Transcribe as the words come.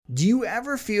Do you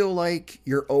ever feel like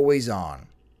you're always on?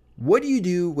 What do you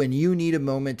do when you need a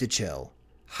moment to chill?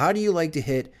 How do you like to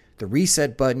hit the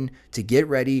reset button to get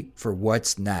ready for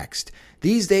what's next?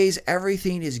 These days,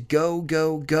 everything is go,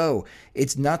 go, go.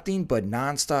 It's nothing but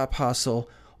nonstop hustle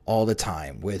all the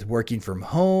time, with working from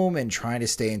home and trying to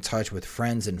stay in touch with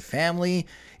friends and family,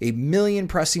 a million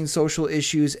pressing social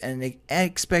issues, and an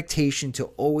expectation to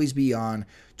always be on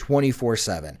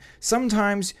 24/7.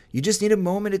 Sometimes you just need a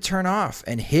moment to turn off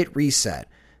and hit reset.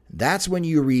 That's when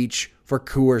you reach for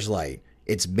Coors Light.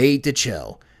 It's made to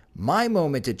chill. My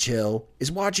moment to chill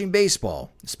is watching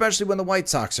baseball, especially when the White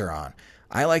Sox are on.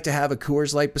 I like to have a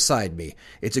Coors Light beside me.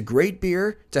 It's a great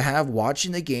beer to have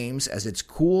watching the games, as it's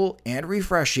cool and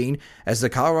refreshing as the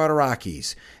Colorado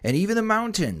Rockies. And even the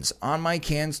mountains on my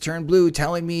cans turn blue,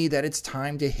 telling me that it's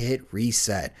time to hit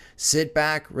reset. Sit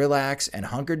back, relax, and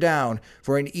hunker down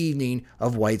for an evening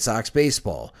of White Sox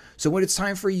baseball. So when it's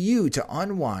time for you to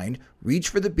unwind, reach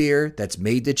for the beer that's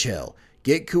made to chill.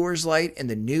 Get Coors Light in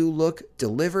the new look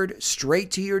delivered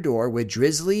straight to your door with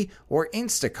Drizzly or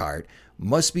Instacart.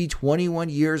 Must be 21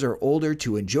 years or older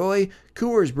to enjoy.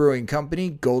 Coors Brewing Company,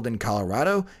 Golden,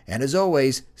 Colorado. And as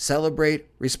always, celebrate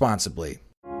responsibly.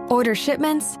 Order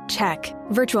shipments? Check.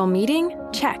 Virtual meeting?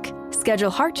 Check. Schedule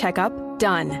heart checkup?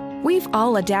 Done. We've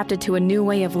all adapted to a new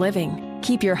way of living.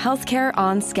 Keep your healthcare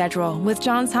on schedule with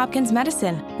Johns Hopkins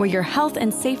Medicine, where your health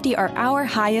and safety are our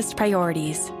highest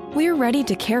priorities. We're ready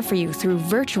to care for you through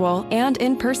virtual and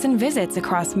in-person visits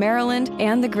across Maryland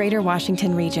and the greater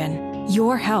Washington region.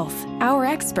 Your health, our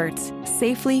experts,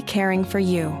 safely caring for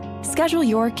you. Schedule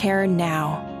your care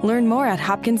now. Learn more at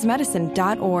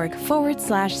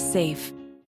hopkinsmedicine.org/safe.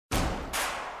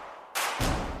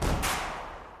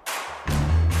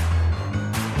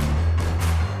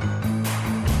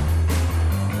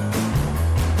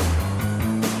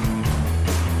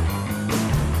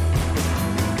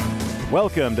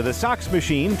 Welcome to the Sox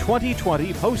Machine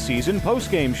 2020 postseason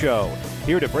postgame show.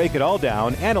 Here to break it all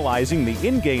down, analyzing the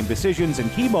in-game decisions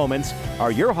and key moments,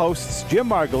 are your hosts Jim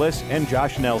Margulis and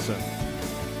Josh Nelson.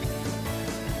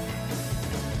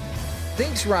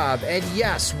 Thanks, Rob, and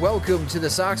yes, welcome to the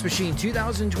Sox Machine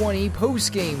 2020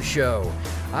 postgame show.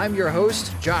 I'm your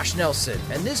host, Josh Nelson,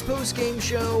 and this postgame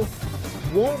show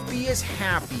won't be as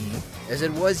happy as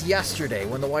it was yesterday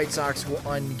when the White Sox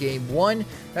won Game 1.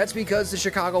 That's because the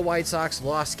Chicago White Sox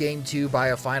lost Game 2 by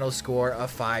a final score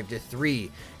of 5-3.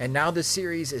 And now the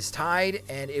series is tied,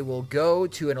 and it will go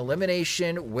to an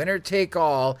elimination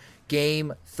winner-take-all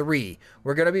Game 3.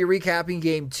 We're going to be recapping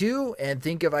Game 2 and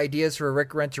think of ideas for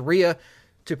Rick Renteria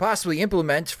to possibly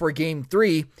implement for Game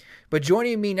 3. But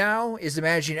joining me now is the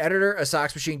managing editor of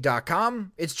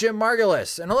SoxMachine.com. It's Jim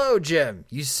Margulis. And hello, Jim.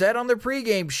 You said on the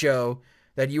pregame show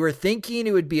that you were thinking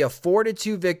it would be a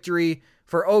 4-2 victory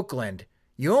for Oakland.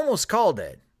 You almost called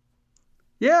it.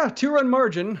 Yeah, 2-run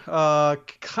margin.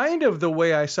 Kind of the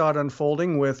way I saw it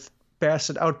unfolding, with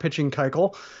Bassett outpitching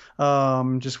Keuchel.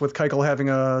 Just with Keuchel having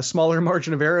a smaller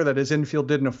margin of error that his infield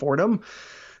didn't afford him.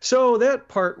 So that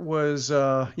part was,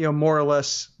 more or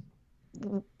less,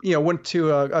 went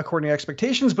to according to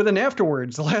expectations. But then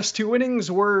afterwards, the last two innings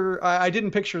were, I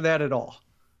didn't picture that at all.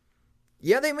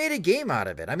 Yeah, they made a game out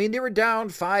of it. I mean, they were down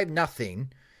 5-0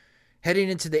 heading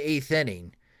into the 8th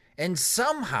inning. And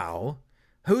somehow,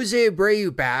 Jose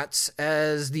Abreu bats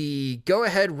as the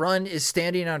go-ahead run is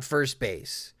standing on first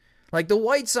base. Like, the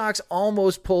White Sox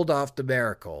almost pulled off the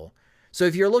miracle. So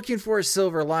if you're looking for a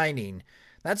silver lining,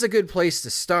 that's a good place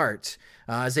to start,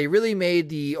 as they really made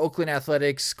the Oakland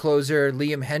Athletics closer,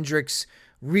 Liam Hendriks,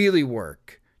 really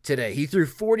work today. He threw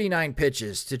 49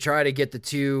 pitches to try to get the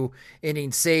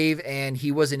 2-inning save, and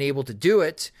he wasn't able to do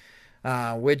it,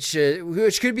 which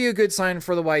could be a good sign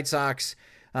for the White Sox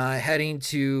heading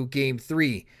to Game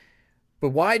 3. But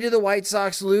why did the White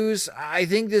Sox lose? I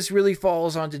think this really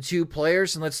falls onto two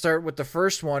players, and let's start with the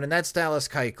first one, and that's Dallas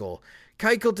Keuchel.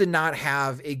 Keuchel did not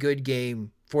have a good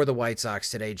game for the White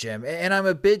Sox today, Jim, and I'm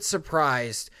a bit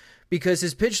surprised because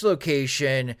his pitch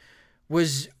location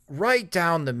was right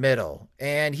down the middle,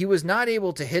 and he was not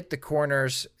able to hit the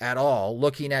corners at all,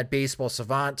 looking at Baseball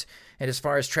Savant and as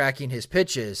far as tracking his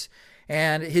pitches.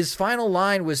 And his final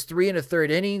line was 3 1/3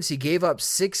 innings. He gave up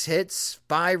 6 hits,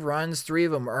 5 runs, 3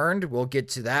 of them earned. We'll get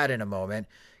to that in a moment.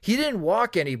 He didn't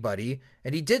walk anybody,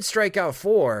 and he did strike out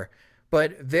 4,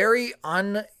 but very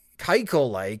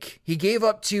un-Keuchel-like, he gave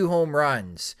up 2 home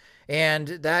runs. And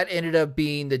that ended up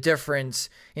being the difference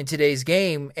in today's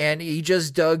game. And he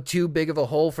just dug too big of a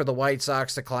hole for the White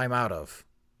Sox to climb out of.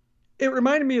 It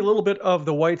reminded me a little bit of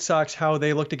the White Sox, how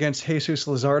they looked against Jesus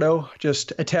Luzardo,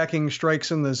 just attacking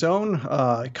strikes in the zone.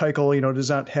 Keuchel, does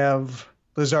not have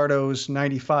Luzardo's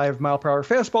 95 mile per hour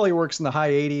fastball. He works in the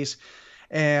high 80s.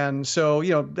 And so,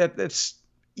 that's,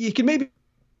 you can maybe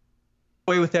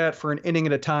away with that for an inning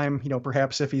at a time.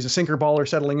 Perhaps if he's a sinker baller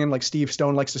settling in, like Steve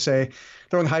Stone likes to say,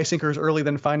 throwing high sinkers early,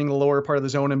 then finding the lower part of the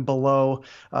zone and below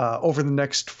over the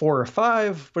next 4 or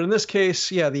 5. But in this case,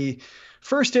 the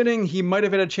first inning, he might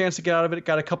have had a chance to get out of it.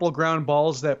 Got a couple of ground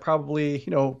balls that probably,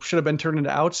 should have been turned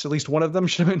into outs. At least one of them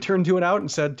should have been turned to an out,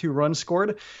 instead 2 runs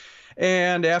scored.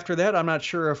 And after that, I'm not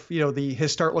sure if,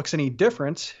 his start looks any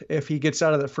different if he gets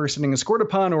out of the first inning and scored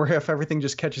upon, or if everything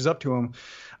just catches up to him.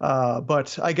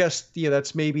 But I guess,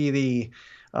 that's maybe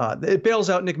it bails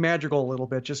out Nick Madrigal a little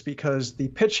bit, just because the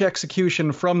pitch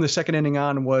execution from the second inning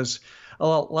on was a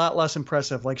lot less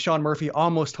impressive. Like Sean Murphy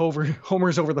almost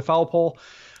homers over the foul pole.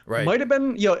 Right. Might have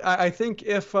been, I think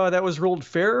if that was ruled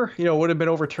fair, it would have been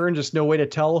overturned. Just no way to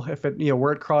tell if it,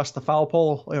 where it crossed the foul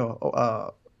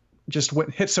pole, just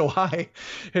hit so high,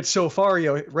 hit so far,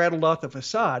 it rattled off the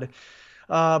facade.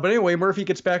 But anyway, Murphy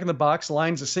gets back in the box,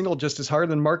 lines a single just as hard,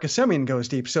 then Marcus Semien goes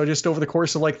deep. So just over the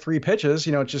course of like 3 pitches,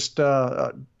 just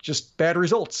bad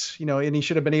results, and he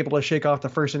should have been able to shake off the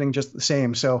first inning just the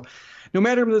same. So no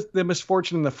matter the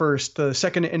misfortune in the first, the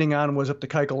second inning on was up to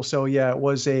Keuchel. So it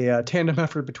was a tandem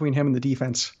effort between him and the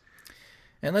defense.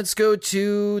 And let's go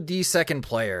to the second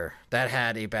player that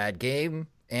had a bad game.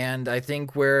 And I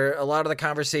think where a lot of the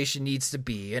conversation needs to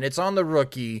be, and it's on the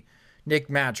rookie, Nick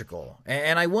Madrigal.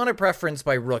 And I want a preference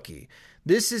by rookie.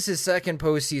 This is his second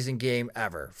postseason game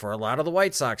ever. For a lot of the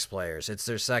White Sox players, it's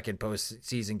their second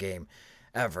postseason game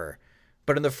ever.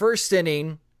 But in the first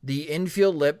inning, the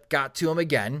infield lip got to him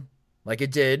again, like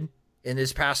it did in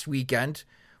this past weekend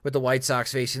with the White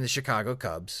Sox facing the Chicago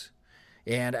Cubs.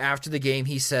 And after the game,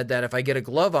 he said that if I get a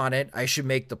glove on it, I should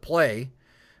make the play.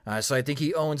 So I think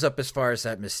he owns up as far as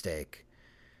that mistake.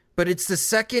 But it's the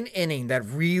second inning that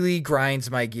really grinds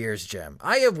my gears, Jim.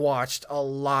 I have watched a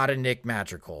lot of Nick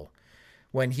Madrigal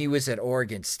when he was at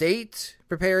Oregon State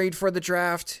preparing for the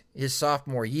draft his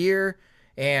sophomore year.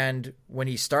 And when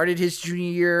he started his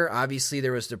junior year, obviously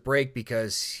there was the break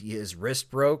because his wrist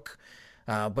broke.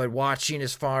 But watching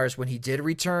as far as when he did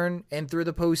return and through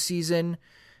the postseason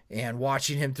and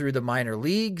watching him through the minor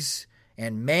leagues,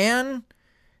 and man,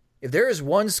 if there is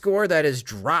one score that is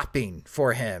dropping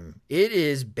for him, it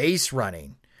is base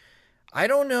running. I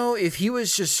don't know if he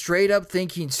was just straight up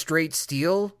thinking straight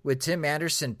steal with Tim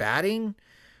Anderson batting,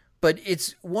 but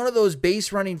it's one of those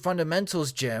base running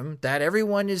fundamentals, Jim, that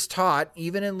everyone is taught,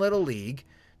 even in Little League,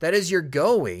 that as you're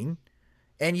going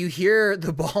and you hear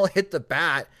the ball hit the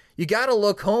bat, you got to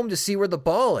look home to see where the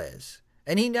ball is.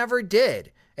 And he never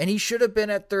did. And he should have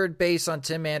been at third base on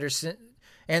Tim Anderson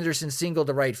single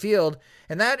to right field,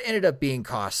 and that ended up being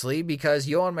costly because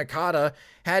Yoan Moncada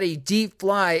had a deep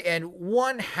fly and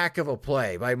one heck of a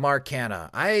play by Mark Canha.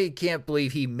 I can't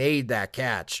believe he made that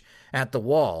catch at the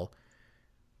wall.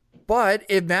 But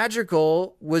if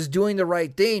Madrigal was doing the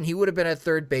right thing, he would have been at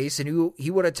third base and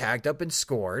he would have tagged up and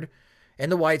scored,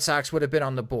 and the White Sox would have been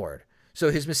on the board.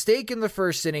 So his mistake in the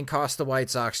first inning cost the White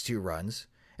Sox 2 runs.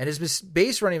 And his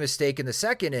base running mistake in the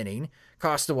second inning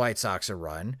cost the White Sox a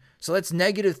run. So that's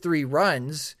 -3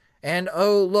 runs. And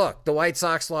oh, look, the White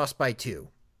Sox lost by 2.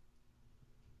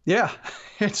 Yeah,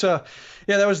 it's that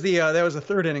was the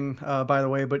third inning, by the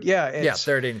way. But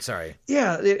third inning. Sorry.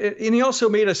 Yeah, and he also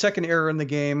made a second error in the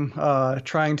game,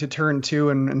 trying to turn 2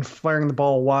 and firing the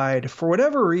ball wide for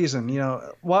whatever reason.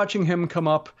 Watching him come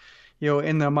up,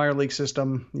 in the minor league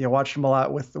system, watched him a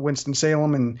lot with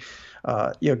Winston-Salem and.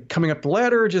 Coming up the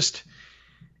ladder,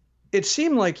 it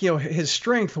seemed like, his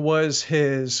strength was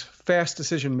his fast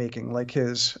decision making, like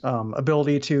his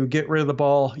ability to get rid of the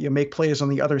ball, make plays on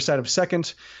the other side of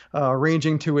second,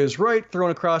 ranging to his right,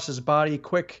 throwing across his body,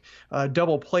 quick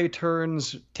double play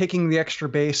turns, taking the extra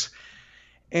base.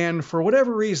 And for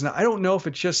whatever reason, I don't know if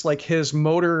it's just like his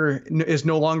motor is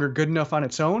no longer good enough on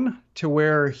its own to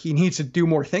where he needs to do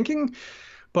more thinking.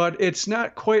 But it's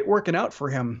not quite working out for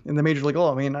him in the major league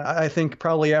level. I mean, I think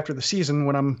probably after the season,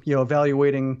 when I'm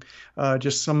evaluating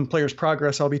just some players'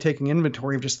 progress, I'll be taking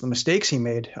inventory of just the mistakes he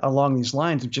made along these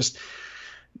lines of just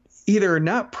either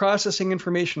not processing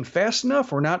information fast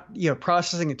enough or not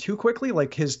processing it too quickly.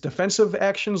 Like his defensive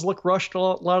actions look rushed a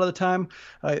lot of the time.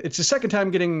 It's the second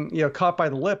time getting caught by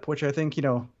the lip, which I think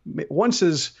once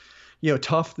is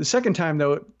tough. The second time,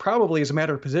 though, it probably is a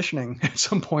matter of positioning at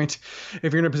some point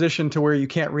if you're in a position to where you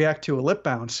can't react to a lip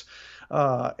bounce.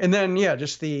 And then,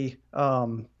 just the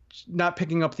not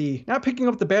picking up the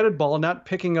batted ball, not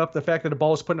picking up the fact that a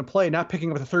ball was put into play, not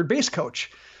picking up the third base coach,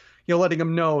 letting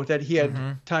him know that he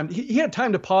had time. He had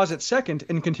time to pause at second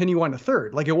and continue on to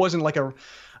third. Like it wasn't like a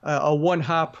a one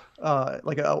hop,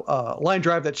 like a line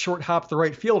drive that short hopped the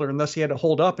right fielder, and thus he had to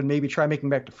hold up and maybe try making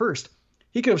back to first.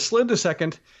 He could have slid to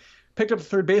second, picked up the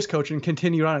third base coach, and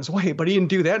continued on his way, but he didn't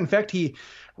do that. In fact, he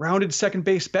rounded second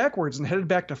base backwards and headed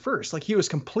back to first. Like, he was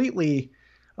completely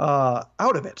out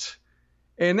of it.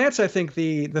 And that's, I think,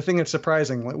 the thing that's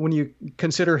surprising when you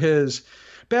consider his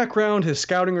background, his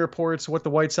scouting reports, what the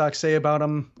White Sox say about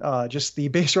him. Just the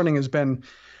base running has been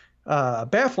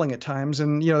baffling at times.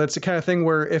 And, that's the kind of thing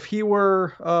where if he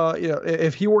were,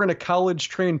 if he weren't a college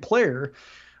trained player,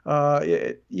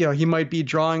 he might be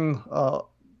drawing,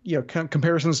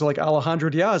 comparisons to like Alejandro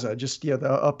Diaz, just,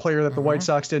 a player that the White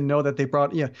Sox didn't know that they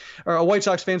brought, or White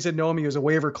Sox fans didn't know him. He was a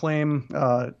waiver claim,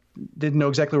 didn't know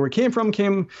exactly where he came from.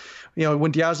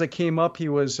 When Diaz came up, he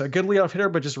was a good leadoff hitter,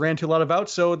 but just ran to a lot of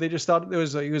outs. So they just thought he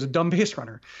was a dumb base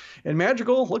runner. And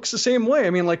Madrigal looks the same way. I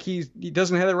mean, like, he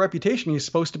doesn't have that reputation. He's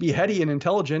supposed to be heady and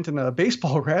intelligent and a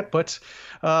baseball rat, but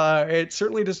it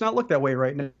certainly does not look that way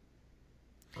right now.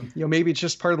 Maybe it's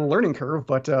just part of the learning curve,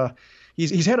 but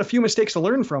he's had a few mistakes to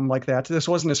learn from like that. This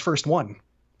wasn't his first one.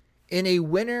 In a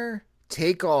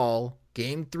winner-take-all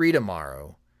Game 3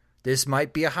 tomorrow, this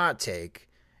might be a hot take,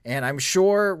 and I'm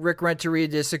sure Rick Renteria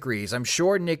disagrees. I'm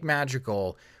sure Nick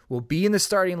Madrigal will be in the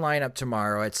starting lineup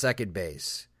tomorrow at second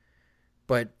base.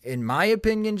 But in my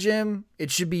opinion, Jim, it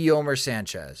should be Yomer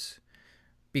Sanchez.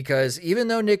 Because even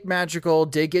though Nick Madrigal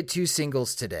did get 2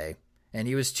 singles today, and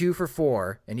he was 2 for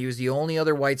 4, and he was the only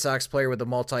other White Sox player with a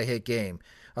multi-hit game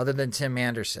other than Tim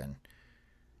Anderson,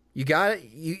 at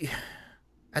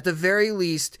the very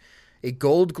least, a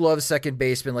Gold Glove second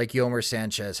baseman like Yomer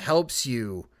Sanchez helps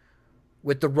you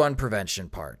with the run prevention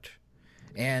part.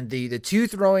 And the 2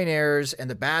 throwing errors and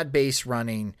the bad base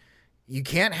running, you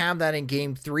can't have that in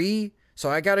Game 3, so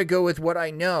I got to go with what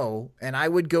I know, and I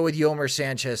would go with Yomer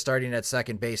Sanchez starting at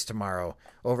second base tomorrow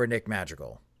over Nick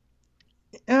Madrigal.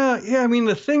 I mean,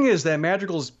 the thing is that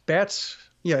Madrigal's bats,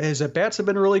 his at-bats have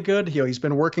been really good. He's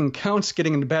been working counts,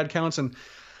 getting into bad counts, and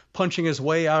punching his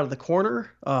way out of the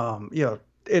corner.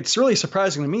 It's really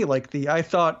surprising to me. I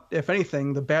thought, if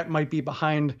anything, the bat might be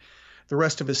behind the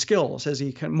rest of his skills as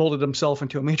he molded himself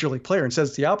into a major league player, and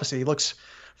says the opposite. He looks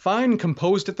fine,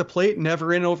 composed at the plate,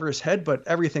 never in over his head, but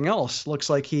everything else looks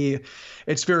like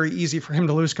it's very easy for him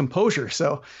to lose composure.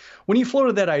 So when you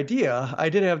floated that idea, I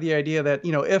did have the idea that,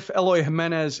 if Eloy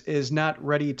Jimenez is not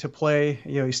ready to play,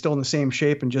 he's still in the same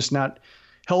shape and just not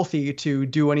healthy to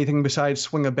do anything besides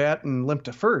swing a bat and limp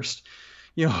to first,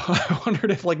 I wondered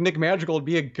if Nick Madrigal would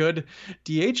be a good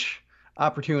DH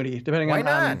opportunity, depending Why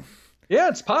not? Yeah,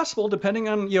 it's possible, depending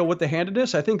on, what the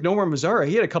handedness. I think Nomar Mazara,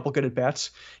 he had a couple good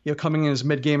at-bats, coming in as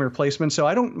mid-game replacement. So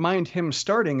I don't mind him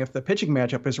starting if the pitching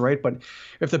matchup is right. But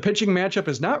if the pitching matchup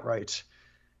is not right,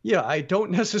 I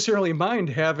don't necessarily mind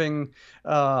having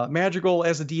Madrigal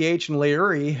as a DH and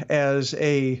Leury as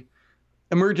a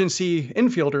emergency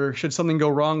infielder should something go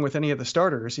wrong with any of the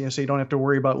starters, so you don't have to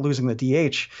worry about losing the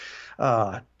DH.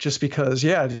 Just because,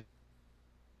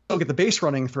 don't get the base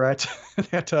running threat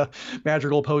that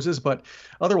Madrigal poses, but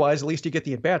otherwise, at least you get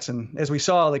the at-bats. And as we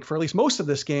saw, for at least most of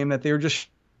this game, that they were just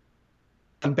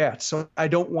on bats. So I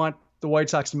don't want the White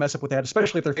Sox to mess up with that,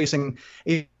 especially if they're facing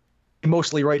a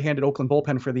mostly right-handed Oakland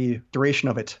bullpen for the duration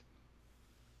of it.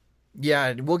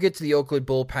 Yeah, we'll get to the Oakland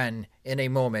bullpen in a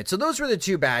moment. So those were the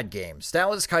 2 bad games.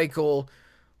 Dallas Keuchel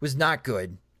was not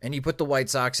good, and he put the White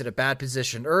Sox in a bad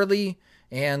position early,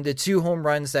 and the 2 home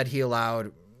runs that he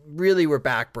allowed really were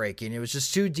backbreaking. It was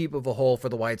just too deep of a hole for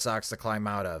the White Sox to climb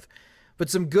out of. But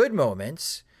some good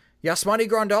moments. Yasmani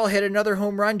Grandal hit another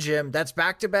home run, Jim. That's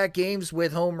back-to-back games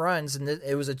with home runs, and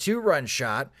it was a 2-run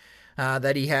shot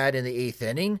that he had in the 8th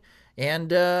inning.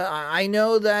 And I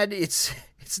know that it's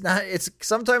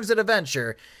sometimes an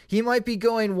adventure. He might be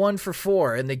going 1 for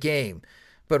 4 in the game,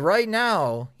 but right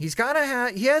now he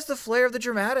has the flair of the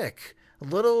dramatic. A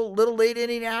little late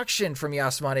inning action from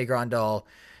Yasmani Grandal.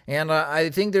 And I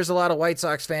think there's a lot of White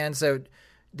Sox fans that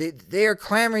they are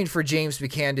clamoring for James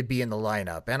McCann to be in the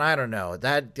lineup. And I don't know,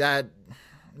 that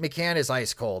McCann is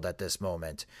ice cold at this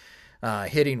moment,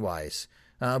 hitting wise.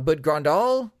 But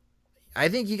Grandal, I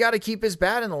think you got to keep his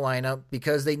bat in the lineup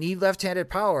because they need left-handed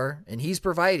power, and he's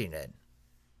providing it.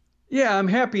 Yeah, I'm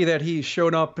happy that he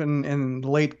showed up in the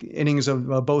late innings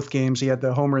of both games. He had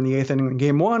the homer in the 8th inning in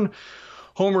Game 1,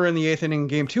 homer in the 8th inning in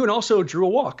Game 2, and also drew a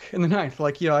walk in the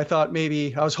 9th. I thought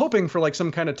I was hoping for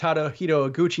some kind of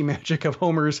Tadahito Iguchi magic of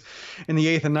homers in the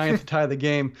 8th and 9th to tie the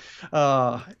game.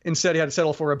 Instead, he had to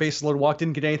settle for a bases-loaded walk,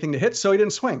 didn't get anything to hit, so he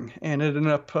didn't swing, and it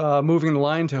ended up moving the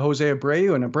line to Jose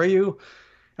Abreu, and Abreu,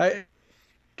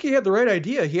 he had the right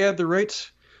idea. He had the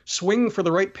right swing for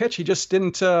the right pitch. He just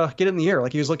didn't get it in the air.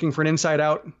 He was looking for an inside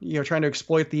out, trying to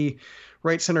exploit the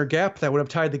right center gap that would have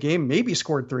tied the game, maybe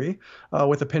scored 3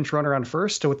 with a pinch runner on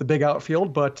first with the big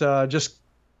outfield, but just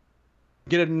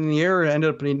get it in the air. It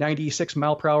ended up in a 96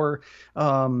 mile per hour,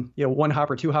 one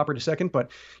hopper, two hopper to second.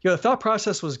 But, the thought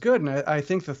process was good. And I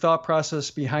think the thought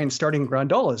process behind starting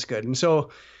Grandal is good. And so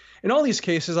in all these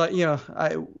cases,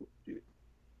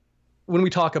 when we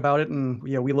talk about it and,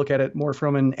 we look at it more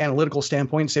from an analytical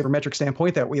standpoint, sabermetric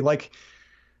standpoint, that we like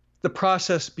the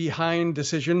process behind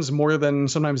decisions more than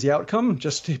sometimes the outcome,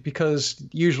 just because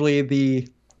usually the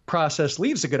process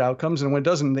leads to good outcomes, and when it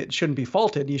doesn't, it shouldn't be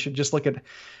faulted. You should just look at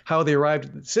how they arrived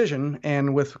at the decision.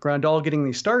 And with Grandal getting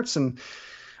these starts and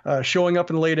showing up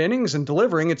in late innings and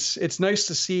delivering, it's nice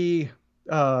to see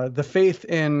the faith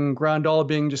in Grandal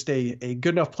being just a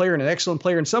good enough player and an excellent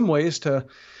player in some ways to,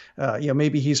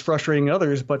 maybe he's frustrating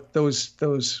others, but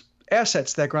those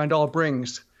assets that Grandal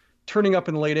brings, turning up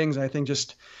in late innings, I think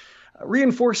just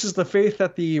reinforces the faith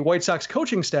that the White Sox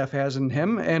coaching staff has in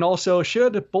him, and also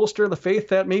should bolster the faith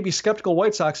that maybe skeptical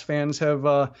White Sox fans have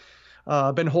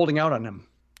been holding out on him.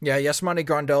 Yeah, Yasmani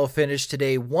Grandal finished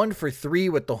today 1 for 3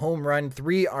 with the home run,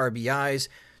 3 RBIs,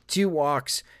 2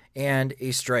 walks, and a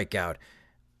strikeout.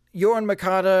 Yoan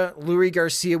Moncada, Leury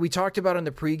Garcia, we talked about on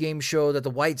the pregame show that the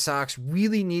White Sox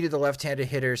really needed the left-handed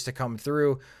hitters to come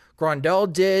through.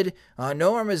 Grandal did.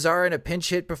 Nomar Mazara in a pinch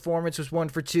hit performance was 1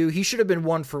 for 2. He should have been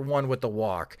 1 for 1 with the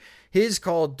walk. His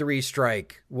called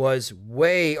 3-strike was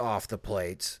way off the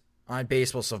plate on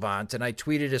Baseball Savant, and I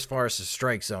tweeted as far as the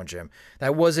strike zone, Jim.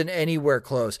 That wasn't anywhere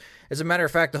close. As a matter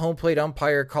of fact, the home plate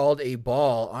umpire called a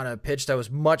ball on a pitch that was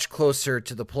much closer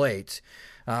to the plate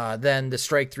than the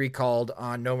strike 3 called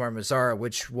on Nomar Mazara,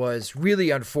 which was really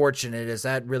unfortunate, as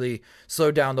that really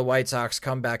slowed down the White Sox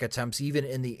comeback attempts even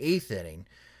in the 8th inning.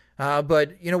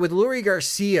 But with Leury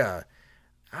Garcia,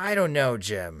 I don't know,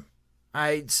 Jim.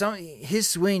 His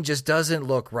swing just doesn't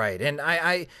look right, and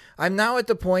I'm now at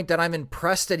the point that I'm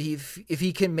impressed that if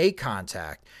he can make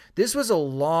contact. This was a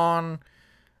long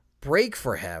break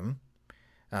for him.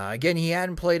 Again, he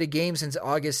hadn't played a game since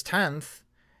August 10th,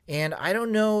 and I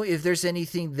don't know if there's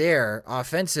anything there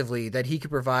offensively that he could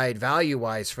provide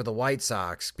value-wise for the White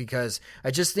Sox, because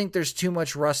I just think there's too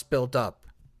much rust built up.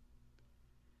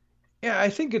 Yeah, I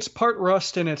think it's part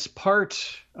rust and it's part,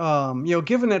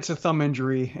 given that it's a thumb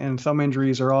injury, and thumb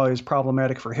injuries are always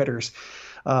problematic for hitters,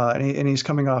 and he's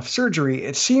coming off surgery,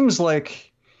 it seems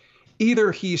like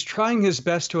either he's trying his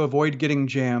best to avoid getting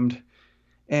jammed,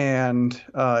 and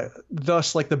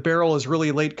thus like the barrel is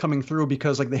really late coming through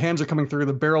because like the hands are coming through,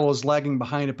 the barrel is lagging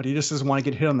behind it, but he just doesn't want to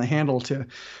get hit on the handle to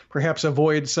perhaps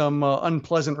avoid some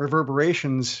unpleasant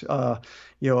reverberations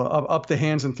up the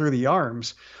hands and through the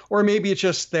arms. Or maybe it's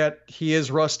just that he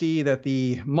is rusty, that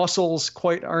the muscles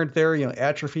quite aren't there,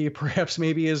 atrophy perhaps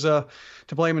maybe is to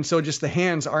blame, and so just the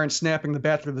hands aren't snapping the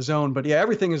bat through the zone. But yeah,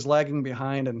 everything is lagging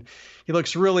behind, and he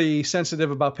looks really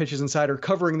sensitive about pitches inside or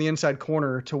covering the inside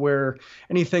corner to where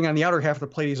anything on the outer half of the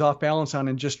plate he's off balance on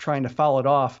and just trying to foul it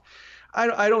off.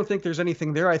 I don't think there's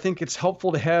anything there. I think it's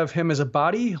helpful to have him as a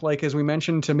body, like as we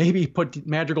mentioned, to maybe put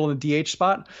Madrigal in the DH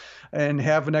spot and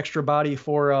have an extra body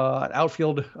for an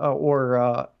outfield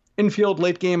or infield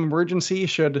late game emergency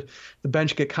should the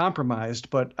bench get compromised.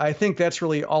 But I think that's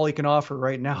really all he can offer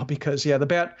right now because, the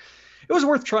bat, it was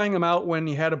worth trying him out when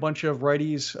he had a bunch of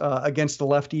righties against the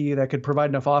lefty that could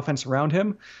provide enough offense around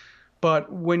him.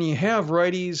 But when you have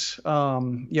righties,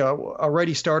 a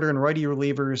righty starter and righty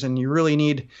relievers, and you really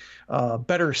need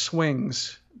better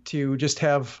swings to just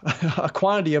have a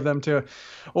quantity of them to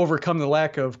overcome the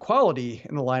lack of quality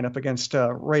in the lineup against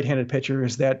right-handed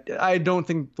pitchers, that I don't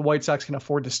think the White Sox can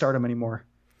afford to start him anymore.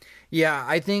 Yeah,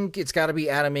 I think it's got to be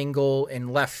Adam Engel in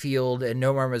left field and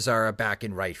Nomar Mazara back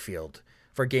in right field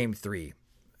for Game 3,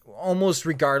 almost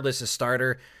regardless of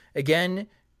starter. Again,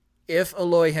 if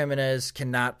Eloy Jimenez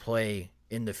cannot play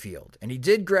in the field. And he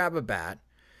did grab a bat.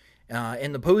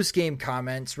 In the post-game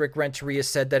comments, Rick Renteria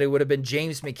said that it would have been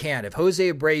James McCann. If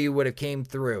Jose Abreu would have came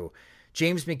through,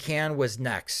 James McCann was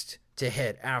next to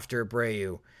hit after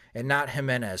Abreu and not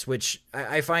Jimenez, which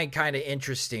I find kind of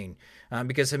interesting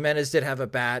because Jimenez did have a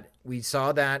bat. We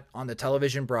saw that on the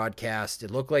television broadcast.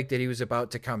 It looked like that he was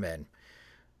about to come in.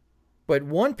 But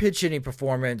one pitch hitting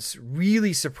performance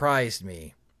really surprised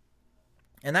me.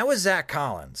 And that was Zach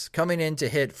Collins coming in to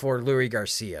hit for Leury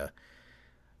Garcia.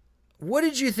 What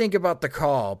did you think about the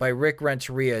call by Rick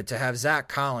Renteria to have Zach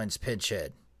Collins pinch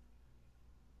hit?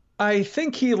 I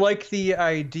think he liked the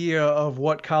idea of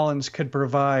what Collins could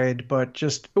provide, but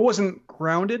just it wasn't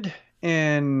grounded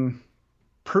in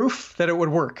proof that it would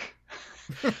work.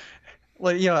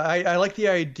 I like the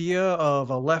idea of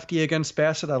a lefty against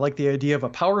Bassett. I like the idea of a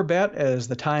power bat as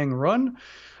the tying run.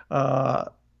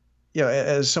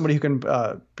 as somebody who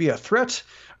can be a threat.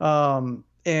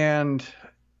 And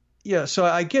yeah, so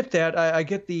I get that. I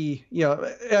get the,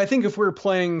 I think if we're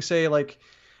playing, say, like,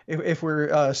 if we're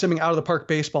simming out of the park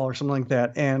baseball or something like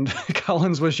that, and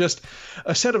Collins was just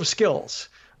a set of skills,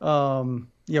 had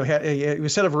a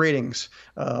set of ratings,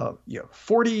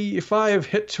 45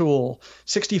 hit tool,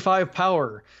 65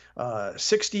 power,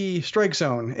 60 strike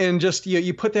zone, and just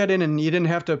you put that in, and you didn't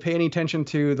have to pay any attention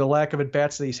to the lack of at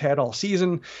bats that he's had all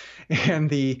season, and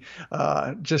the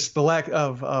just the lack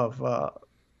of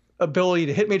ability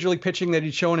to hit major league pitching that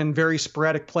he'd shown in very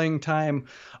sporadic playing time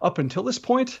up until this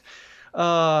point.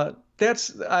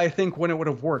 That's, I think, when it would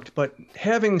have worked. But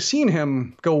having seen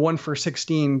him go 1 for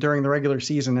 16 during the regular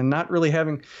season and not really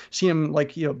having seen him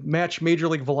match major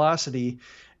league velocity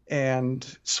and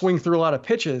swing through a lot of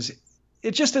pitches,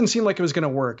 it just didn't seem like it was going to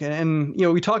work. And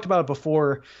we talked about it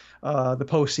before the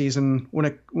postseason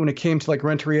when it came to like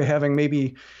Renteria having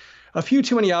maybe a few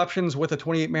too many options with a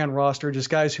 28-man roster, just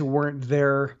guys who weren't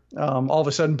there, all of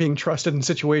a sudden being trusted in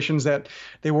situations that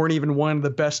they weren't even one of the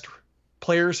best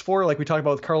players for, like we talked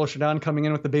about with Carlos Rodon coming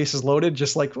in with the bases loaded,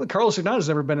 just like Carlos Rodon has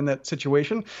never been in that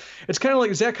situation. It's kind of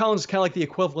like Zach Collins is kind of like the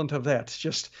equivalent of that.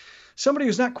 Just somebody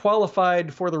who's not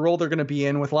qualified for the role they're going to be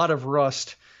in with a lot of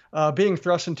rust, being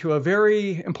thrust into a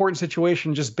very important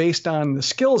situation just based on the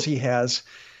skills he has.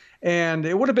 And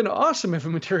it would have been awesome if it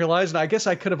materialized. And I guess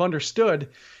I could have understood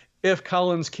if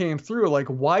Collins came through, like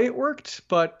why it worked,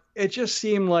 but it just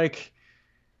seemed like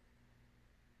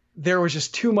there was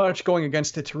just too much going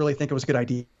against it to really think it was a good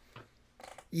idea.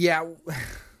 Yeah.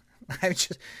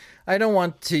 I don't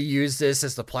want to use this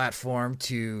as the platform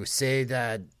to say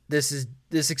that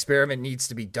this experiment needs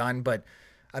to be done. But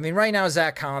I mean, right now,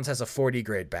 Zach Collins has a 40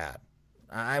 grade bat.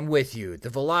 I'm with you. The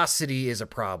velocity is a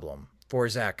problem for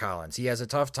Zach Collins. He has a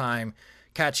tough time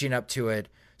catching up to it.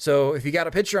 So if you got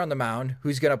a pitcher on the mound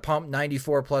who's going to pump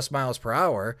 94 plus miles per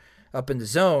hour up in the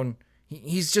zone,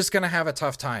 he's just going to have a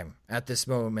tough time at this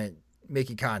moment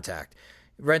making contact.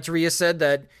 Renteria said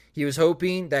that he was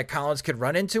hoping that Collins could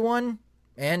run into one.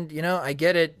 And, I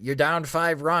get it. You're down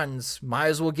 5 runs. Might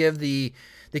as well give the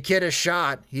kid a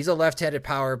shot. He's a left-handed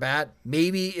power bat.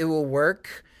 Maybe it will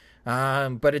work.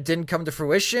 But it didn't come to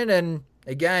fruition. And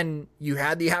again, you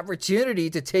had the opportunity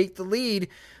to take the lead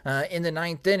in the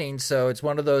 9th inning. So it's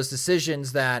one of those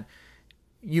decisions that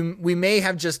we may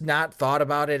have just not thought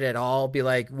about it at all. Be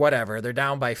like, whatever, they're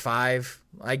down by 5.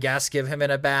 I guess give him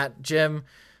an at bat, Jim.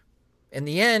 In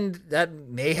the end, that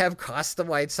may have cost the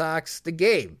White Sox the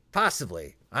game,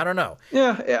 possibly. I don't know.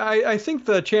 Yeah, I think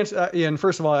the chance, and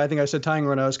first of all, I think I said tying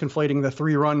run. I was conflating the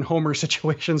 3-run homer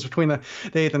situations between the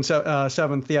 8th and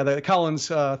 7th. Yeah, the Collins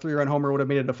 3-run homer would have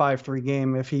made it a 5-3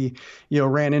 game if he,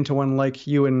 ran into one like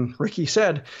you and Ricky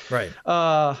said. Right.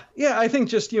 Yeah, I think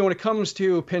just, when it comes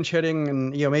to pinch hitting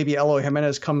and, maybe Eloy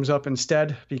Jimenez comes up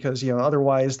instead because,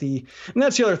 otherwise and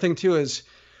that's the other thing too is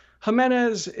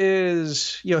Jimenez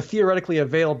is, theoretically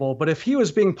available, but if he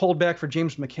was being pulled back for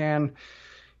James McCann,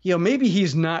 maybe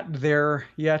he's not there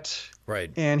yet.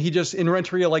 Right. And he just, in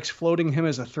Renteria, likes floating him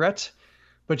as a threat,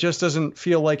 but just doesn't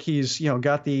feel like he's,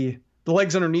 got the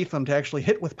legs underneath him to actually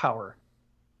hit with power.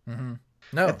 Mm-hmm.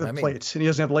 No, at the plate. And he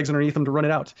doesn't have the legs underneath him to run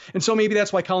it out. And so maybe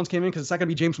that's why Collins came in, because it's not going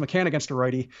to be James McCann against a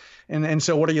righty. And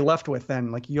so what are you left with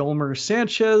then? Like Yolmer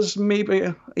Sanchez,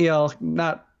 maybe,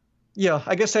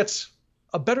 I guess that's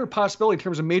a better possibility in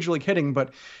terms of major league hitting.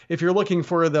 But if you're looking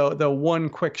for the one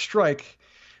quick strike,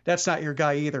 that's not your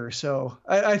guy either. So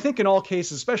I think in all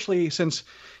cases, especially since,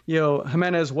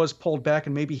 Jimenez was pulled back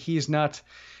and maybe he's not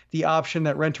the option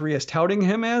that Renteria is touting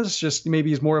him as, just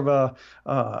maybe he's more of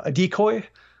a decoy.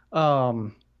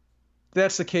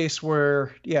 That's the case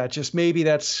where, just maybe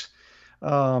that's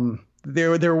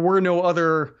there were no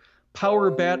other power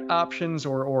bat options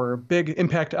or big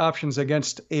impact options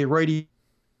against a righty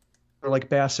like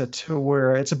Bassett,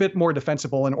 where it's a bit more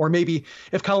defensible, or maybe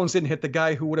if Collins didn't hit, the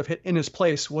guy who would have hit in his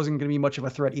place wasn't going to be much of a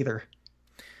threat either.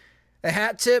 A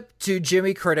hat tip to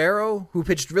Jimmy Cordero, who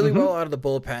pitched really well out of the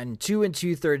bullpen. 2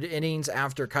 2/3 innings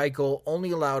after Keuchel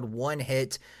only allowed 1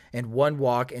 hit and 1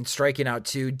 walk and striking out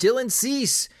 2. Dylan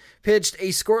Cease pitched a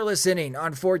scoreless inning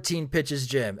on 14 pitches,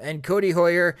 Jim. And Cody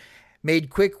Hoyer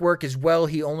made quick work as well.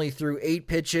 He only threw 8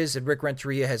 pitches, and Rick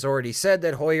Renteria has already said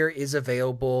that Hoyer is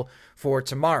available for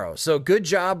tomorrow. So good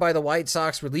job by the White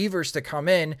Sox relievers to come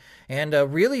in and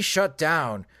really shut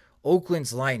down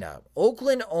Oakland's lineup.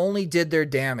 Oakland only did their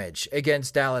damage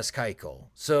against Dallas Keuchel.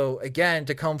 So again,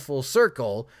 to come full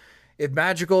circle, if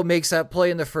Madrigal makes that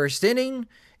play in the first inning,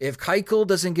 if Keuchel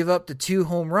doesn't give up the 2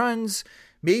 home runs,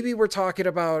 maybe we're talking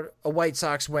about a White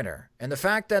Sox winner. And the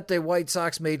fact that the White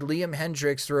Sox made Liam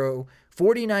Hendriks throw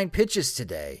 49 pitches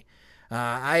today,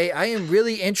 I am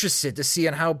really interested to see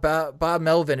on how Bob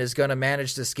Melvin is going to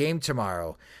manage this game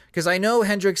tomorrow, because I know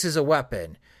Hendricks is a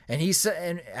weapon. And he said,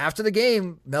 and after the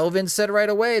game, Melvin said right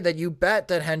away that you bet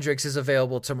that Hendricks is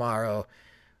available tomorrow.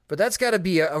 But that's got to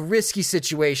be a risky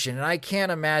situation, and I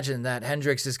can't imagine that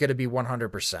Hendricks is going to be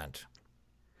 100%.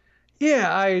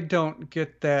 Yeah, I don't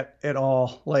get that at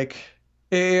all. Like,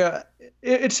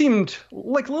 it seemed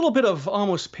like a little bit of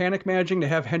almost panic managing to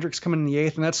have Hendricks come in the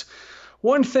eighth, and that's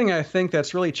one thing I think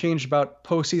that's really changed about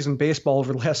postseason baseball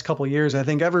over the last couple of years. I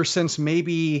think ever since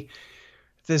maybe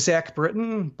the Zach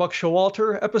Britton, Buck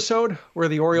Showalter episode, where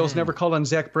the Orioles never called on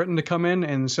Zach Britton to come in,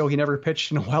 and so he never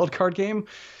pitched in a wild card game.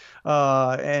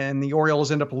 And the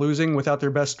Orioles end up losing without their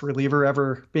best reliever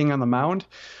ever being on the mound.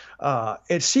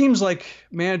 It seems like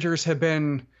managers have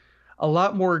been a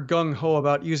lot more gung-ho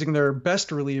about using their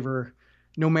best reliever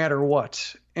no matter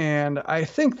what. And I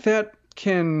think that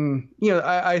can,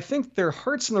 I think their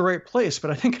heart's in the right place,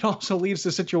 but I think it also leads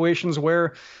to situations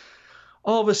where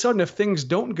all of a sudden, if things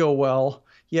don't go well,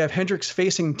 you have Hendricks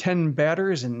facing 10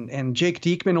 batters and Jake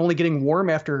Diekman only getting warm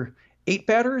after 8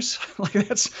 batters.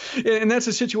 That's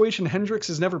a situation Hendricks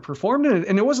has never performed in.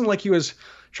 And it wasn't like he was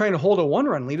trying to hold a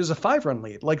 1-run lead. It was a 5-run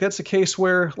lead. That's a case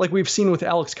where, like we've seen with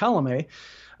Alex Colomé,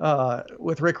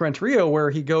 with Rick Renteria, where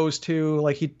he goes to,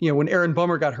 when Aaron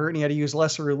Bummer got hurt and he had to use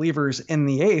lesser relievers in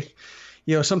the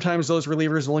 8th, sometimes those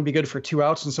relievers will only be good for 2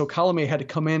 outs. And so Colomé had to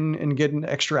come in and get an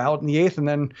extra out in the 8th and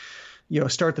then,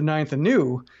 start the 9th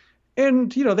anew.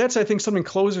 And, that's, I think, something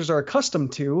closers are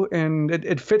accustomed to, and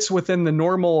it fits within the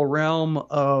normal realm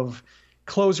of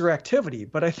closer activity.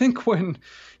 But I think when,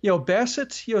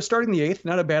 Bassett, starting the 8th,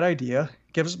 not a bad idea,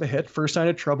 gives him a hit, first sign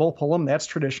of trouble, pull him, that's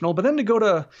traditional. But then to go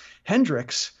to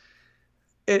Hendricks,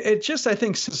 it just, I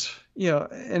think,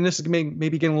 and this is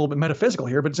maybe getting a little bit metaphysical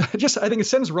here, but I think it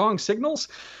sends wrong signals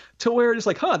to where it's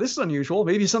like, this is unusual.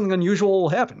 Maybe something unusual will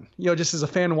happen, just as a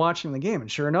fan watching the game. And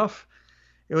sure enough,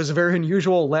 it was a very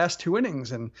unusual last 2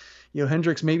 innings, and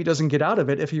Hendricks maybe doesn't get out of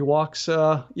it if he walks. If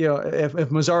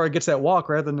Mazara gets that walk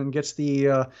rather than gets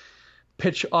the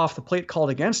pitch off the plate called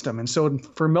against him, and so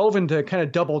for Melvin to kind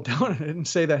of double down on it and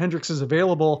say that Hendricks is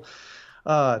available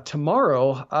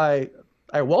tomorrow, I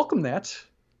welcome that,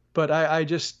 but I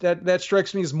just that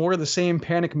strikes me as more of the same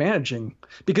panic managing,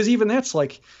 because even that's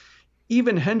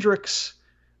even Hendricks.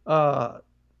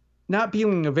 Not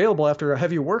being available after a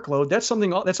heavy workload, that's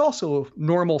something that's also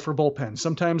normal for bullpens.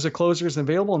 Sometimes a closer is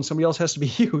available and somebody else has to be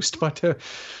used, but to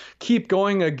keep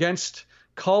going against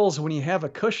calls when you have a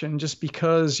cushion just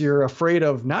because you're afraid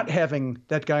of not having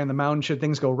that guy on the mound should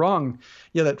things go wrong,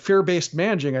 that fear-based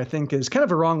managing, I think, is kind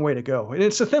of a wrong way to go. And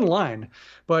it's a thin line,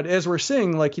 but as we're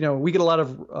seeing, we get a lot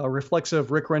of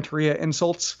reflexive Rick Renteria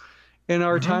insults in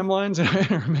our timelines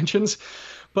and our mentions.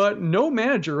 But no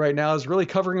manager right now is really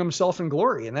covering himself in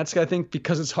glory. And that's, I think,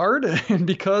 because it's hard and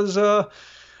because I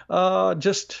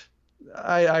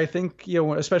think,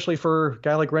 especially for a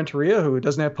guy like Renteria, who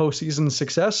doesn't have postseason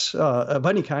success of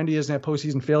any kind, he doesn't have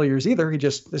postseason failures either.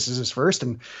 This is his first.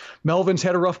 And Melvin's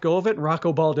had a rough go of it. And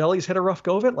Rocco Baldelli's had a rough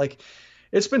go of it.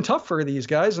 It's been tough for these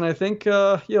guys. And I think,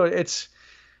 it's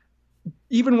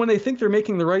even when they think they're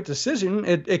making the right decision,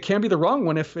 it can be the wrong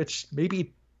one if it's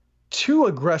maybe too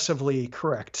aggressively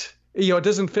correct. It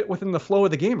doesn't fit within the flow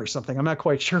of the game or something. I'm not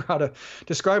quite sure how to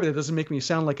describe it. It doesn't make me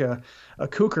sound like a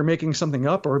kook or making something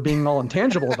up or being all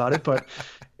intangible about it. But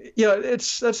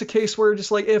that's a case where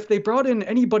just if they brought in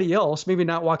anybody else, maybe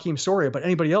not Joaquin Soria, but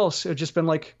anybody else, it'd just been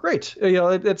great.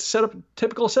 It's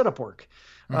typical setup work.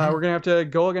 We're going to have to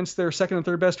go against their second and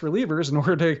third best relievers in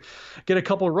order to get a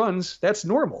couple of runs. That's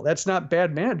normal. That's not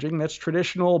bad managing. That's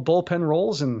traditional bullpen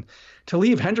roles. And to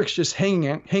leave Hendricks just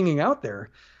hanging out there,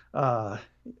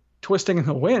 twisting in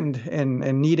the wind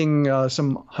and needing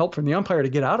some help from the umpire to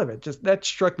get out of it, that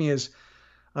struck me as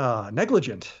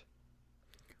negligent.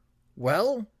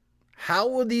 Well, how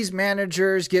will these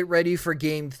managers get ready for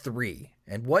Game 3?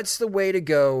 And what's the way to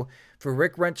go for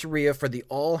Rick Renteria for the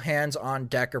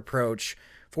all-hands-on-deck approach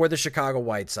for the Chicago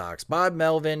White Sox? Bob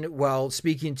Melvin, while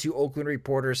speaking to Oakland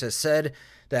reporters, has said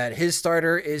that his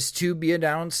starter is to be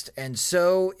announced, and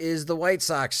so is the White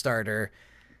Sox starter.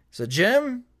 So,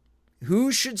 Jim,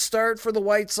 who should start for the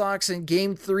White Sox in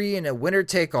Game 3 in a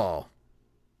winner-take-all?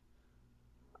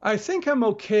 I think I'm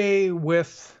okay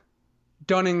with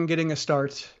Dunning getting a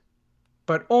start,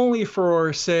 but only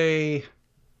for, say,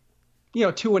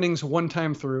 2 innings one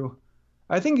time through.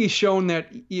 I think he's shown that,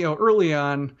 early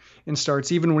on in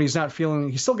starts, even when he's not feeling,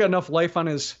 he's still got enough life on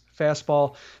his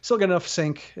fastball, still got enough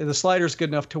sink. The slider's good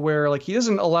enough to where like he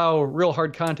doesn't allow real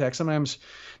hard contact. Sometimes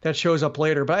that shows up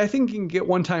later, but I think you can get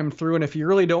one time through. And if you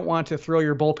really don't want to throw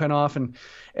your bullpen off and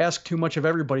ask too much of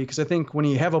everybody, because I think when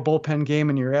you have a bullpen game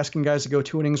and you're asking guys to go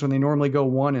 2 innings when they normally go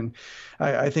 1, and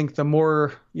I think the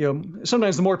more,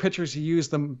 sometimes the more pitchers you use,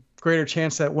 the greater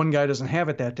chance that one guy doesn't have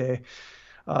it that day.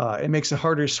 It makes it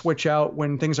harder to switch out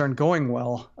when things aren't going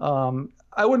well.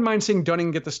 I wouldn't mind seeing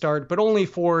Dunning get the start, but only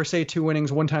for, say, 2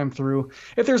 innings, one time through.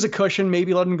 If there's a cushion,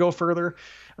 maybe let him go further,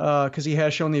 because he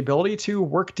has shown the ability to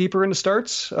work deeper into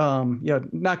starts.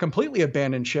 Not completely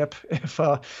abandon ship if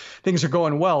things are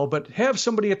going well, but have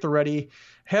somebody at the ready,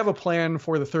 have a plan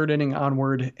for the 3rd inning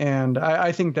onward, and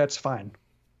I think that's fine.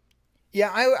 Yeah,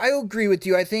 I agree with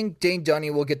you. I think Dane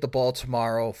Dunning will get the ball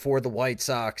tomorrow for the White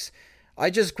Sox. I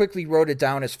just quickly wrote it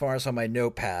down as far as on my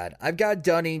notepad. I've got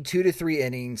Dunning 2 to 3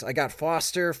 innings. I got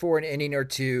Foster for an inning or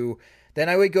 2. Then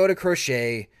I would go to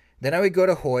Crochet. Then I would go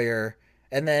to Hoyer.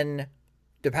 And then,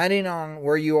 depending on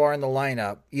where you are in the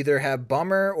lineup, either have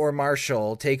Bummer or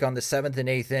Marshall take on the 7th and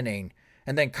 8th inning,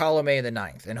 and then Colomé in the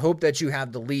 9th, and hope that you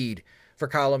have the lead for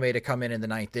Colomé to come in the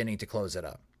 9th inning to close it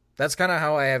up. That's kind of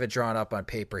how I have it drawn up on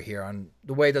paper here on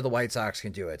the way that the White Sox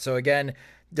can do it. So again,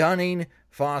 Dunning,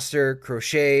 Foster,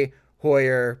 Crochet,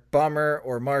 Hoyer, Bummer,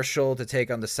 or Marshall to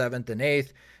take on the 7th and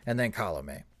 8th, and then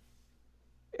Colomé.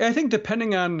 I think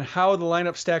depending on how the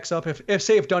lineup stacks up,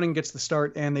 if Dunning gets the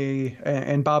start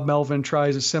and Bob Melvin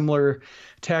tries a similar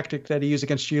tactic that he used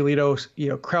against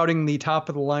Giolito, crowding the top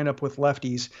of the lineup with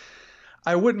lefties,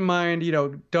 I wouldn't mind,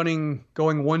 Dunning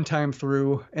going one time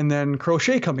through and then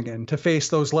Crochet coming in to face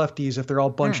those lefties if they're all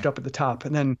bunched up at the top,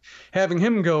 and then having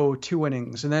him go 2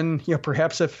 innings, and then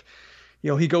perhaps if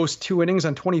he goes 2 innings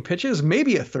on 20 pitches,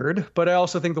 maybe a third. But I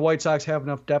also think the White Sox have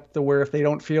enough depth to where if they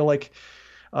don't feel like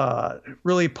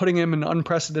really putting him in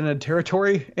unprecedented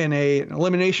territory in an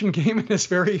elimination game in his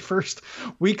very first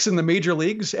weeks in the major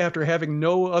leagues after having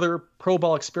no other pro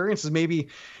ball experience is maybe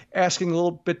asking a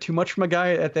little bit too much from a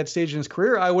guy at that stage in his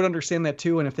career, I would understand that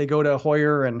too. And if they go to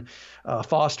Hoyer and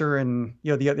Foster and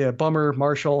the Bummer,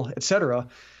 Marshall, etc.,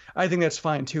 I think that's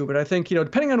fine too. But I think,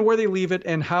 depending on where they leave it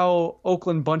and how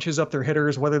Oakland bunches up their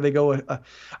hitters, whether they go,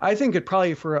 I think it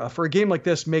probably for a game like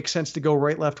this makes sense to go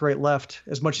right, left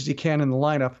as much as you can in the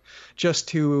lineup, just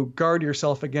to guard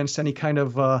yourself against any kind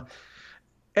of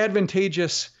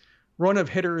advantageous run of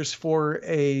hitters for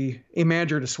a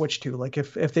manager to switch to. Like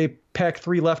if they pack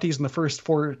 3 lefties in the first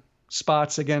 4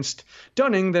 spots against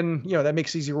Dunning, then that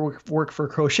makes easy work for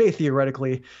Crochet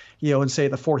theoretically, in say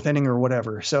the 4th inning or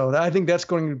whatever. So I think that's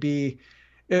going to be,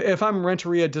 if I'm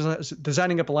Renteria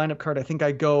designing up a lineup card, I think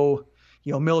I go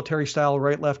military style,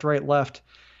 right left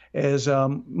as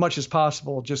much as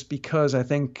possible, just because I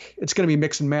think it's going to be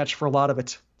mix and match for a lot of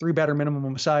it. 3 batter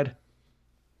minimum aside.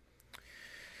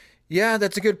 Yeah,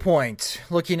 that's a good point.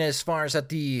 Looking as far as at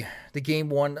the game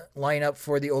 1 lineup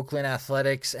for the Oakland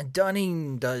Athletics, and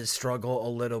Dunning does struggle a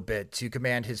little bit to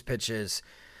command his pitches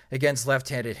against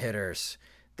left-handed hitters.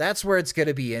 That's where it's going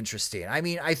to be interesting. I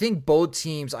mean, I think both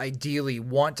teams ideally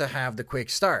want to have the quick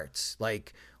starts.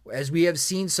 Like, as we have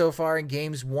seen so far in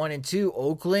games 1 and 2,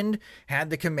 Oakland had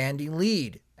the commanding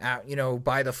lead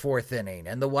by the 4th inning,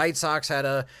 and the White Sox had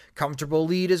a comfortable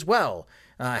lead as well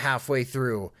halfway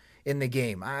through in the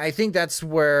game. I think that's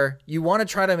where you want to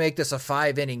try to make this a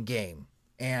 5-inning game.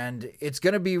 And it's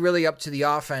going to be really up to the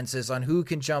offenses on who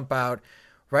can jump out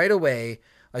right away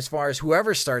as far as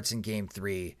whoever starts in game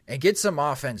 3 and get some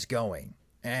offense going.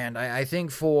 And I think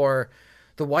for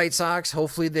the White Sox,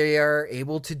 hopefully they are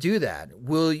able to do that.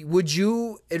 Would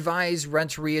you advise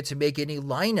Renteria to make any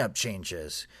lineup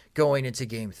changes going into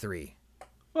game 3?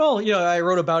 Well, I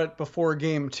wrote about it before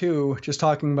game 2, just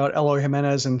talking about Eloy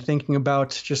Jimenez and thinking about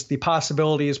just the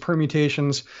possibilities,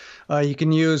 permutations. You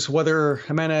can use whether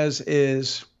Jimenez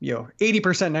is, 80%,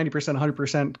 90%,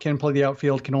 100%, can play the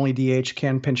outfield, can only DH,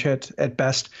 can pinch hit at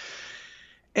best.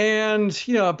 And,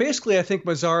 basically I think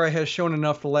Mazara has shown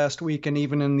enough the last week, and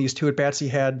even in these 2 at-bats he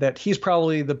had, that he's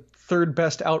probably the 3rd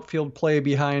best outfield play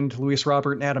behind Luis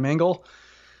Robert and Adam Engel.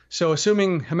 So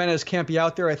assuming Jimenez can't be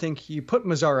out there, I think you put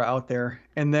Mazara out there.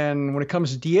 And then when it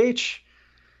comes to DH,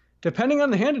 depending on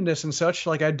the handedness and such,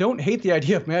 like I don't hate the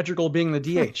idea of Madrigal being the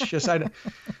DH. Just I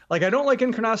don't like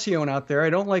Encarnacion out there. I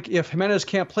don't like if Jimenez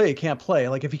can't play, he can't play.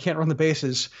 Like if he can't run the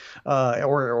bases,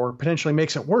 or potentially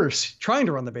makes it worse trying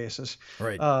to run the bases.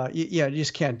 Right. You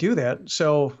just can't do that.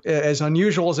 So as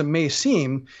unusual as it may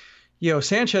seem,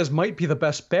 Sanchez might be the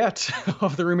best bet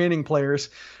of the remaining players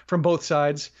from both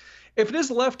sides. If it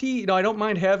is lefty, I don't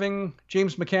mind having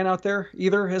James McCann out there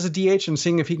either as a DH and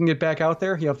seeing if he can get back out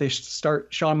there. If they start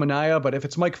Sean Manaea, but if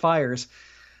it's Mike Fiers,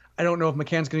 I don't know if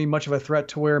McCann's going to be much of a threat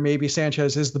to where maybe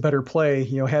Sanchez is the better play,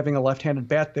 having a left-handed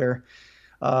bat there.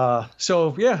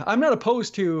 So yeah, I'm not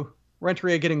opposed to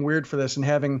Renteria getting weird for this and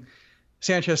having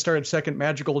Sanchez start at second,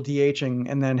 Madrigal DHing,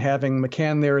 and then having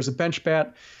McCann there as a bench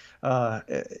bat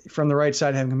from the right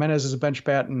side, having Jimenez as a bench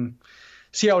bat, and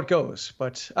see how it goes.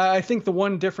 But I think the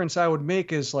one difference I would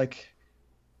make is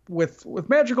with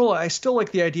Madrigal, I still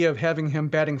like the idea of having him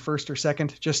batting first or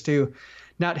second, just to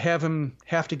not have him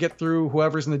have to get through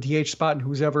whoever's in the DH spot and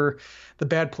who's ever the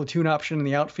bad platoon option in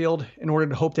the outfield in order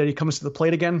to hope that he comes to the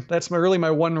plate again. That's really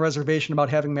my one reservation about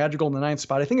having Madrigal in the ninth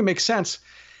spot. I think it makes sense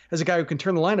as a guy who can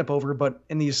turn the lineup over, but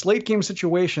in these late game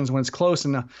situations when it's close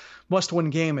and a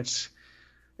must-win game,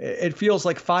 it feels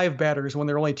like 5 batters when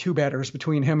there are only 2 batters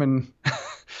between him and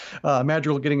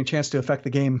Madrigal getting a chance to affect the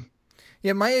game.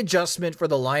 Yeah, my adjustment for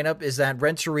the lineup is that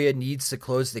Renteria needs to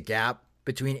close the gap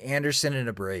between Anderson and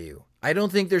Abreu. I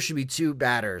don't think there should be 2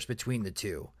 batters between the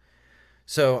two.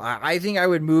 So I think I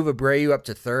would move Abreu up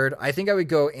to third. I think I would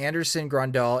go Anderson,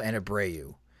 Grandal, and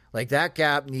Abreu. That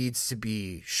gap needs to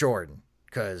be shortened,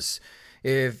 because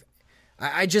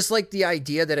I just like the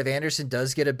idea that if Anderson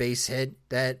does get a base hit,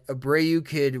 that Abreu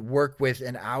could work with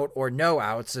an out or no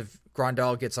outs if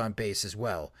Grandal gets on base as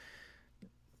well.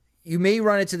 You may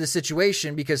run into the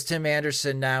situation because Tim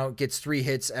Anderson now gets 3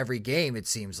 hits every game, it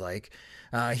seems like.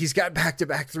 He's got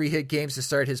back-to-back 3-hit games to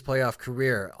start his playoff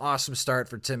career. Awesome start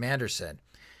for Tim Anderson.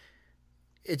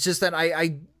 It's just that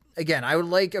I would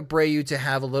like Abreu to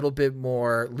have a little bit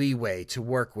more leeway to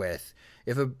work with.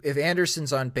 If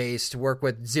Anderson's on base, to work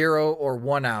with 0 or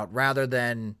 1 out rather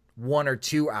than 1 or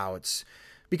 2 outs.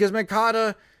 Because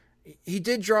Moncada, he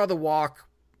did draw the walk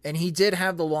and he did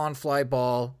have the lawn fly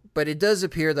ball, but it does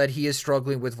appear that he is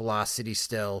struggling with velocity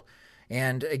still.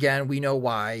 And again, we know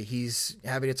why. He's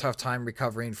having a tough time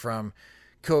recovering from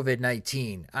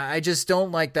COVID-19. I just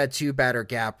don't like that 2-batter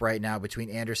gap right now between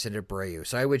Anderson and Abreu.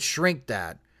 So I would shrink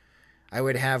that. I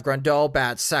would have Grandal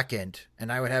bat second,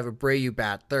 and I would have Abreu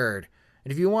bat third.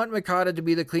 And if you want Moncada to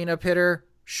be the cleanup hitter,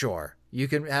 sure. You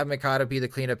can have Moncada be the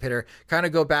cleanup hitter. Kind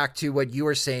of go back to what you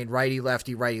were saying, righty,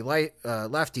 lefty,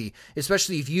 lefty,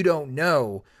 especially if you don't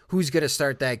know who's going to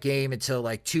start that game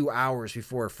until 2 hours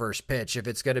before first pitch. If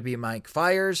it's going to be Mike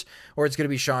Fiers or it's going to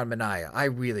be Sean Manaea. I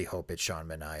really hope it's Sean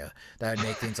Manaea. That would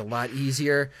make things a lot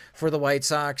easier for the White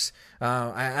Sox.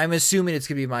 I'm assuming it's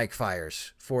going to be Mike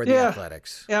Fiers for the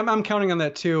Athletics. Yeah, I'm counting on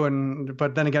that too.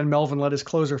 But then again, Melvin let his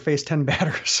closer face 10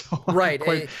 batters. So right. I'm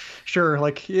quite sure.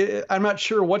 I'm not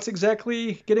sure what's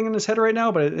exactly getting in his head right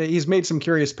now, but he's made some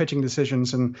curious pitching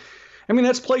decisions. And I mean,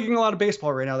 that's plaguing a lot of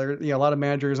baseball right now. There are a lot of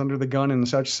managers under the gun and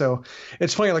such. So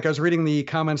it's funny. I was reading the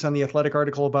comments on the Athletic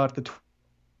article about the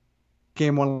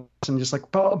game one, and just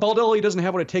Baldelli doesn't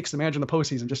have what it takes to manage in the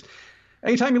postseason. Just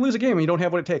anytime you lose a game, you don't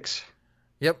have what it takes.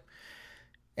 Yep.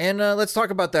 And let's talk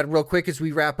about that real quick as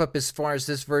we wrap up as far as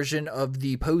this version of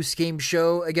the post-game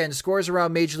show. Again, scores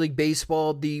around Major League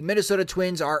Baseball. The Minnesota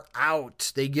Twins are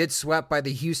out. They get swept by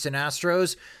the Houston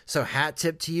Astros. So hat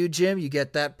tip to you, Jim. You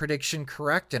get that prediction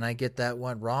correct, and I get that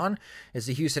one wrong. As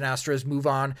the Houston Astros move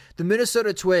on, the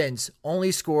Minnesota Twins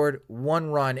only scored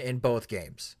 1 run in both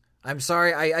games. I'm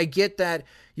sorry. I get that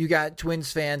you got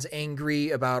Twins fans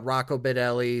angry about Rocco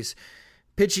Baldelli's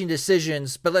pitching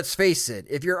decisions, but let's face it,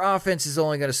 if your offense is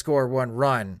only going to score 1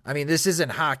 run, I mean, this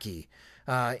isn't hockey.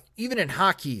 Even in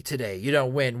hockey today, you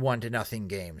don't win 1-0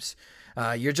 games.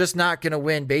 You're just not going to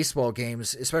win baseball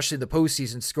games, especially the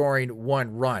postseason, scoring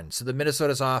 1 run. So the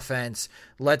Minnesota's offense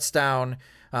lets down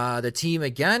the team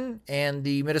again, and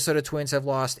the Minnesota Twins have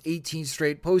lost 18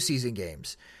 straight postseason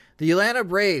games. The Atlanta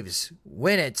Braves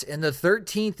win it in the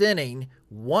 13th inning,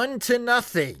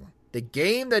 1-0. The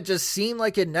game that just seemed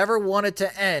like it never wanted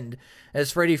to end,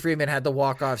 as Freddie Freeman had the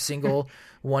walk-off single,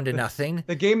 1-0.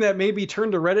 The game that made me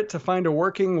turn to Reddit to find a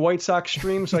working White Sox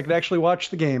stream so I could actually watch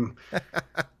the game.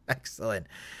 Excellent.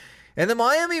 And the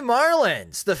Miami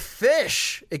Marlins, the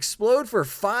Fish, explode for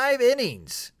 5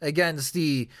 innings against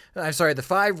the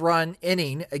 5-run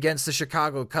inning against the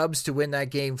Chicago Cubs to win that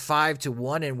game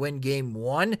 5-1 and win game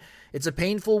 1. It's a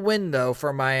painful win, though,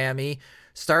 for Miami.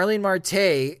 Starling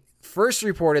Marte first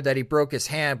reported that he broke his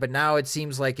hand, but now it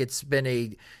seems like it's been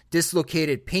a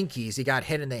dislocated pinkies. He got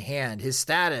hit in the hand. His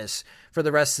status for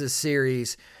the rest of the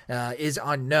series is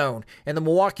unknown. And the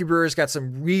Milwaukee Brewers got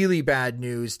some really bad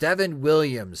news. Devin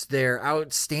Williams, their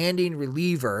outstanding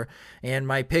reliever, and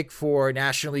my pick for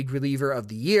National League Reliever of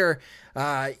the Year,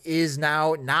 is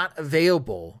now not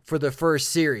available for the first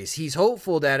series. He's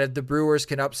hopeful that if the Brewers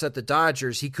can upset the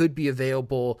Dodgers, he could be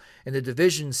available in the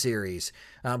division series.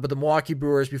 But the Milwaukee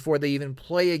Brewers, before they even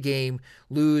play a game,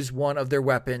 lose one of their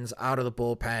weapons out of the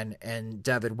bullpen, and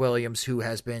Devin Williams, who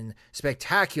has been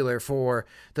spectacular for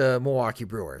the Milwaukee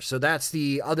Brewers. So that's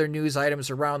the other news items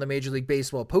around the Major League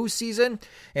Baseball postseason.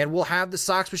 And we'll have the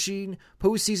Sox Machine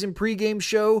postseason pregame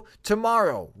show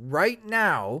tomorrow. Right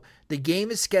now, the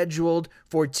game is scheduled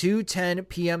for 2:10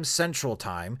 p.m. Central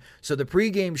Time, so the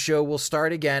pregame show will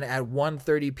start again at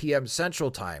 1:30 p.m.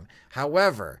 Central Time.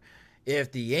 However,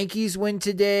 if the Yankees win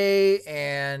today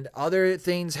and other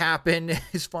things happen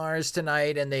as far as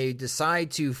tonight and they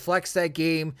decide to flex that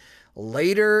game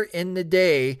later in the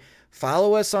day,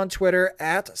 follow us on Twitter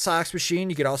at Sox Machine.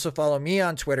 You can also follow me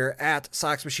on Twitter at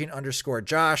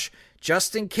SoxMachine_Josh.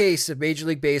 Just in case if Major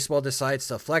League Baseball decides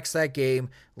to flex that game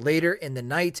later in the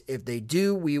night. If they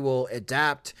do, we will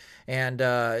adapt and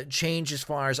change as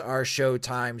far as our show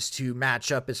times to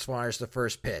match up as far as the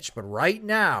first pitch. But right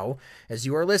now, as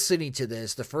you are listening to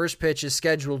this, the first pitch is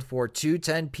scheduled for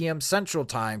 2:10 p.m. Central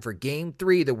Time for Game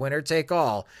 3, the winner take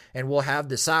all, and we'll have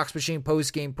the Sox Machine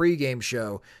post-game pregame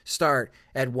show start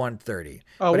at 1:30.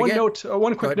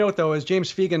 One quick note, though, is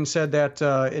James Fegan said that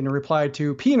in reply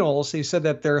to P-Knowles, he said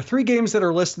that there are 3 games that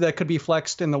are listed that could be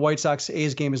flexed, and the White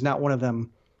Sox-A's game is not one of them.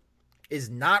 Is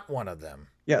not one of them?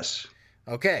 Yes.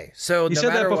 Okay, so he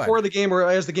said that before the game or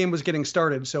as the game was getting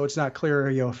started, so it's not clear,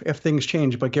 if things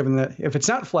change. But given that if it's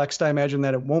not flexed, I imagine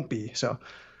that it won't be. So.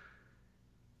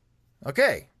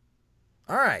 Okay.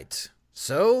 All right.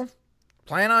 So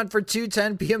plan on for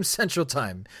 2:10 p.m. Central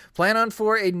Time. Plan on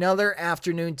for another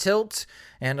afternoon tilt.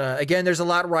 And again, there's a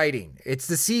lot riding. It's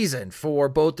the season for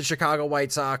both the Chicago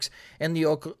White Sox and the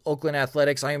Oakland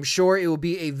Athletics. I am sure it will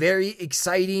be a very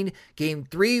exciting Game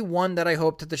 3, one that I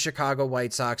hope that the Chicago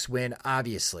White Sox win,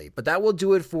 obviously. But that will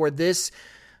do it for this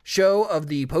show of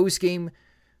the post-game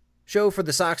show for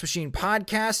the Sox Machine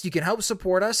podcast. You can help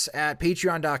support us at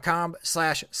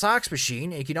patreon.com/SoxMachine.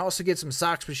 And you can also get some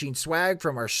Sox Machine swag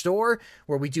from our store,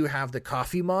 where we do have the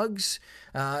coffee mugs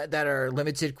that are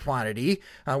limited quantity.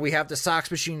 We have the Sox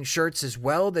Machine shirts as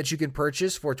well that you can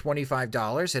purchase for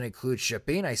 $25 and include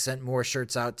shipping. I sent more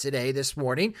shirts out this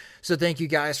morning. So thank you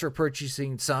guys for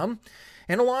purchasing some.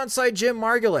 And alongside Jim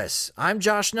Margulis, I'm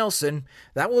Josh Nelson.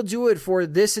 That will do it for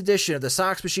this edition of the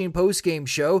Sox Machine postgame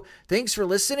show. Thanks for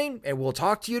listening, and we'll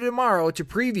talk to you tomorrow to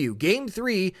preview Game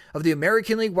 3 of the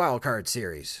American League Wildcard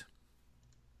Series.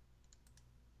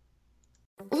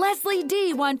 Leslie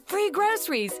D won free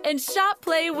groceries and Shop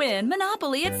Play Win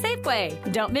Monopoly at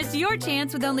Safeway. Don't miss your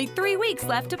chance with only 3 weeks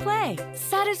left to play.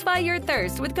 Satisfy your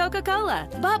thirst with Coca-Cola,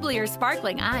 bubbly or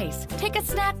sparkling ice. Take a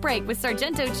snack break with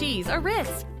Sargento cheese or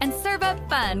Ritz. And serve up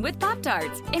fun with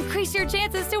Pop-Tarts. Increase your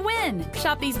chances to win.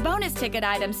 Shop these bonus ticket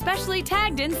items specially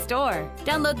tagged in store.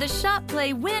 Download the Shop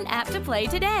Play Win app to play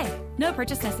today. No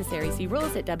purchase necessary. See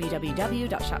rules at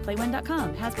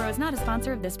www.shopplaywin.com. Hasbro is not a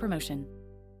sponsor of this promotion.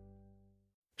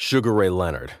 Sugar Ray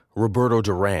Leonard, Roberto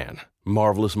Duran,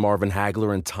 Marvelous Marvin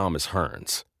Hagler, and Thomas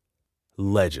Hearns.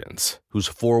 Legends, whose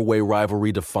four-way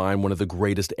rivalry defined one of the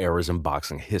greatest eras in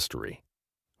boxing history.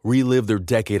 Relive their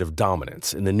decade of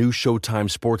dominance in the new Showtime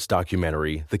sports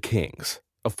documentary, The Kings,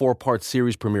 a 4-part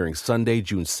series premiering Sunday,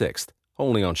 June 6th,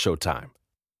 only on Showtime.